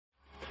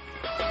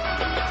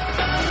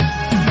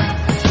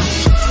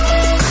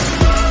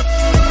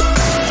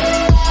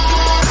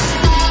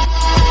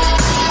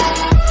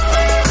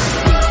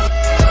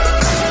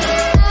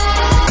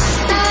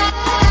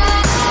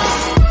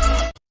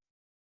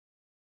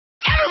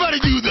how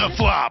to do the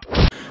flop.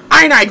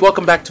 Alright,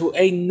 welcome back to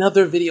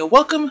another video.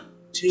 Welcome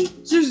to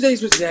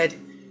Tzuesdayz with Zedd.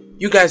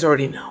 You guys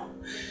already know.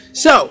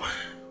 So,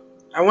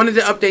 I wanted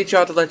to update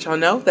y'all to let y'all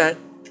know that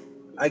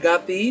I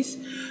got these.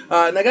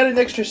 And I got an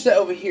extra set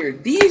over here.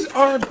 These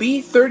are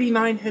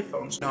B39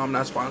 headphones. No, I'm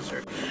not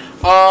sponsored.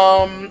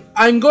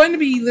 I'm going to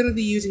be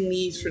literally using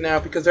these for now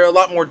because they're a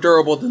lot more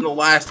durable than the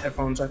last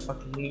headphones I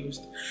fucking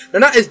used. They're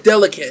not as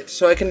delicate,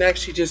 so I can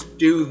actually just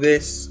do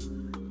this,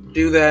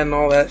 do that, and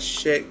all that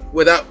shit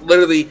without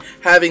literally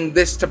having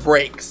this to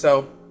break.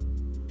 So,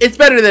 it's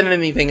better than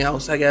anything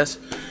else, I guess.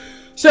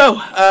 So,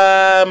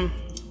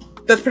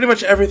 that's pretty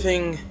much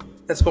everything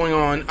that's going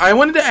on. I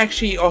wanted to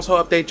actually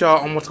also update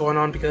y'all on what's going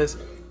on because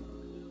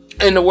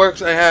in the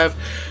works I have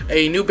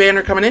a new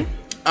banner coming in.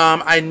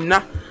 I'm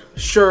not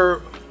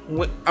sure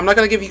I'm not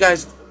gonna give you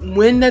guys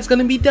when that's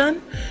gonna be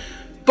done,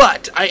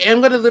 but I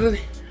am gonna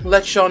literally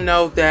let y'all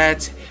know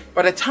that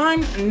by the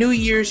time New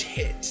Year's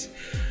hits,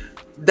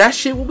 that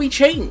shit will be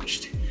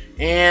changed.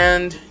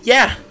 And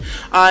yeah,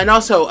 and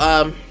also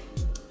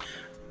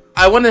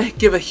I want to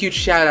give a huge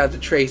shout out to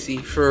Tracey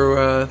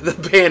for the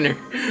banner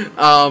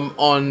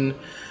on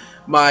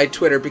my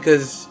Twitter,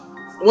 because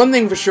one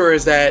thing for sure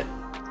is that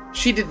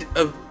she did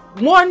a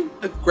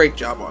great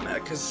job on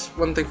that, because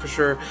one thing for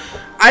sure,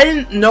 I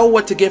didn't know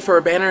what to give for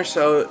a banner,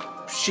 so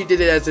she did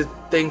it as a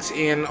thanks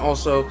and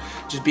also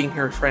just being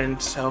her friend.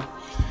 So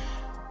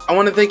I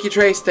want to thank you,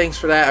 Trace. Thanks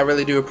for that. I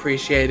really do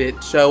appreciate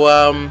it. So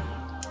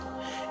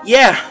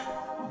yeah,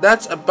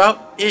 that's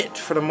about it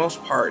for the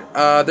most part.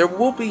 There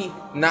will be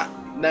not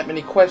that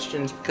many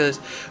questions because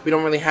we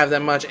don't really have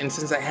that much, and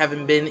since I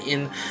haven't been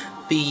in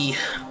the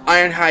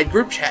Ironhide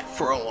group chat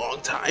for a long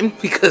time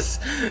because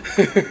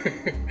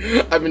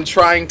I've been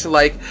trying to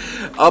like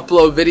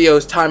upload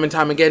videos time and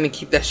time again and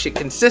keep that shit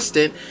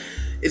consistent,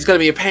 it's gonna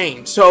be a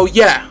pain. So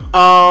yeah,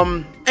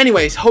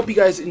 anyways, hope you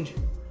guys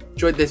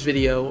enjoyed this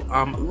video,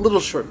 a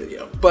little short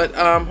video, but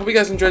hope you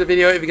guys enjoyed the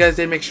video. If you guys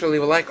did, make sure to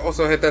leave a like,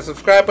 also hit that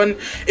subscribe button.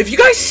 If you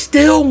guys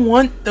still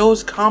want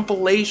those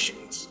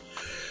compilations,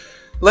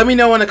 let me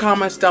know in the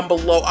comments down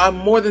below. I'm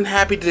more than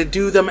happy to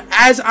do them,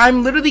 as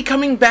I'm literally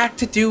coming back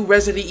to do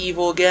Resident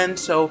Evil again.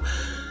 So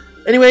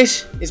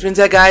anyways, it's been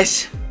Zedd,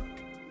 guys.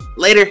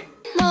 Later.